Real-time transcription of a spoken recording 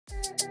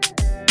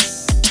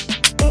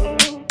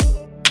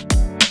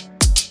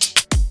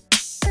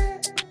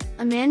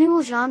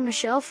Emmanuel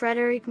Jean-Michel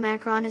Frédéric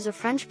Macron is a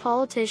French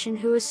politician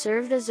who has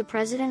served as the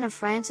President of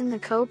France and the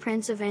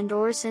co-Prince of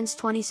Andorra since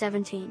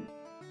 2017.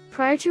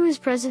 Prior to his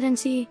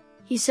presidency,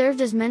 he served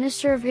as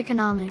Minister of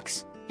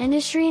Economics,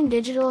 Industry and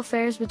Digital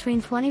Affairs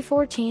between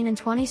 2014 and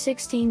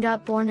 2016.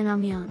 Born in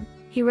Amiens,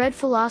 he read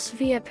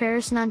philosophy at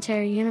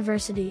Paris-Nanterre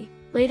University,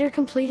 later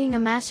completing a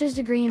master's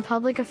degree in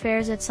public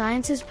affairs at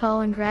Sciences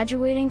Po and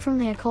graduating from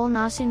the École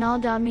Nationale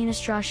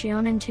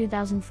d'Administration in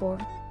 2004.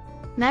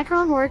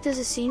 Macron worked as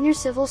a senior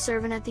civil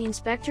servant at the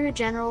Inspectorate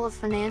General of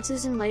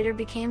Finances and later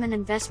became an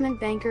investment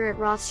banker at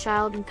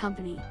Rothschild &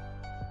 Company.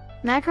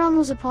 Macron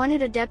was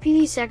appointed a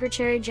Deputy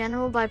Secretary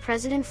General by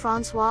President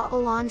François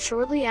Hollande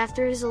shortly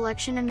after his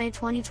election in May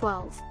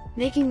 2012,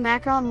 making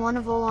Macron one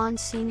of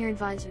Hollande's senior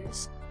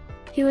advisors.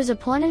 He was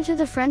appointed to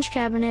the French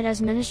cabinet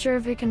as Minister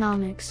of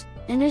Economics,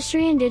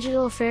 Industry and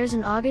Digital Affairs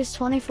in August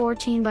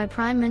 2014 by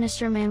Prime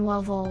Minister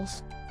Manuel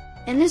Valls.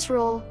 In this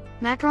role,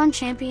 Macron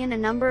championed a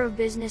number of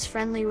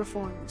business-friendly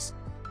reforms.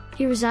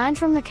 He resigned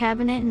from the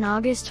cabinet in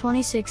August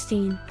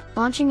 2016,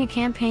 launching a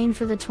campaign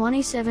for the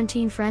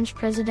 2017 French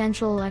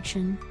presidential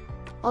election.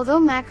 Although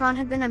Macron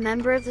had been a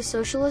member of the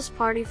Socialist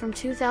Party from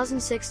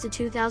 2006 to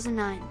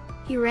 2009,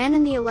 he ran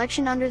in the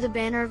election under the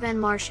banner of En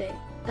Marche,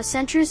 a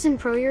centrist and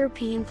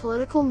pro-European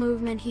political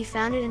movement he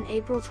founded in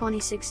April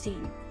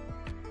 2016.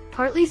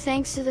 Partly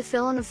thanks to the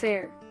Fillon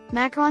affair,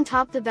 Macron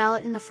topped the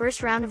ballot in the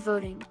first round of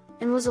voting,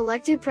 and was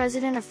elected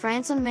President of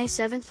France on May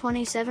 7,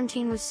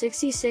 2017 with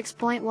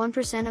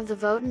 66.1% of the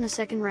vote in the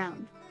second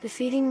round,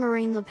 defeating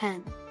Marine Le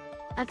Pen.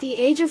 At the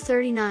age of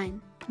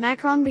 39,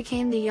 Macron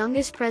became the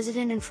youngest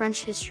president in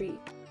French history.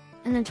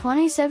 In the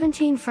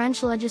 2017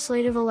 French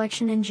legislative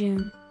election in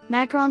June,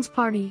 Macron's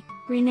party,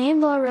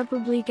 renamed La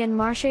République En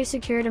Marche,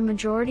 secured a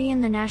majority in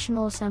the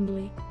National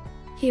Assembly.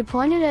 He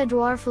appointed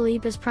Édouard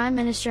Philippe as Prime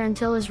Minister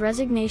until his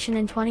resignation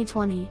in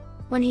 2020,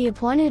 when he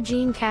appointed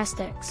Jean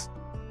Castex.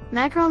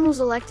 Macron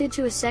was elected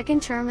to a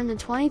second term in the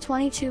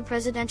 2022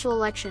 presidential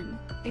election,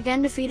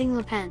 again defeating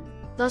Le Pen,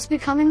 thus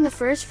becoming the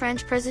first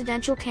French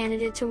presidential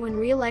candidate to win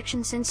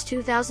re-election since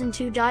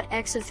 2002.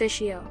 Ex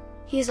officio,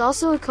 he is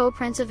also a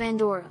co-Prince of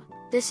Andorra.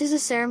 This is a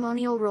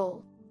ceremonial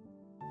role.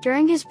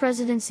 During his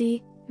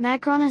presidency,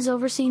 Macron has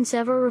overseen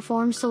several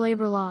reforms to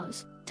labor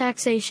laws,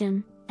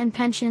 taxation, and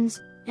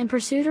pensions, and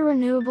pursued a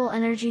renewable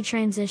energy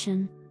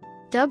transition.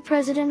 Dubbed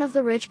President of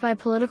the Rich by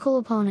political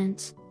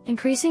opponents,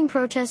 increasing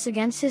protests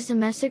against his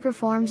domestic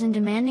reforms and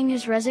demanding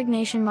his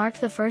resignation marked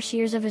the first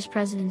years of his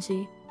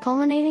presidency,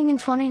 culminating in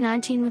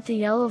 2019 with the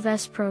Yellow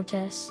Vest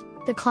protests,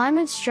 the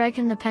climate strike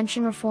and the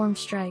pension reform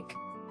strike.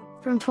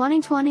 From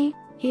 2020,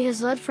 he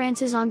has led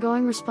France's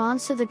ongoing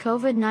response to the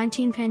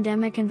COVID-19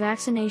 pandemic and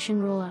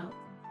vaccination rollout.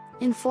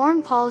 In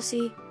foreign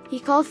policy, he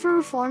called for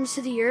reforms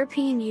to the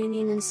European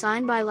Union and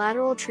signed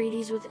bilateral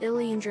treaties with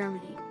Italy and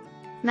Germany.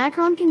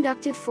 Macron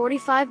conducted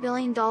 $45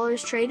 billion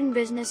trade and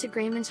business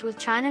agreements with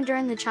China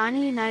during the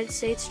China-United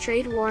States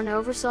trade war and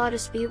oversaw a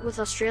dispute with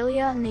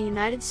Australia and the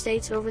United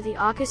States over the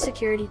AUKUS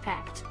Security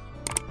Pact.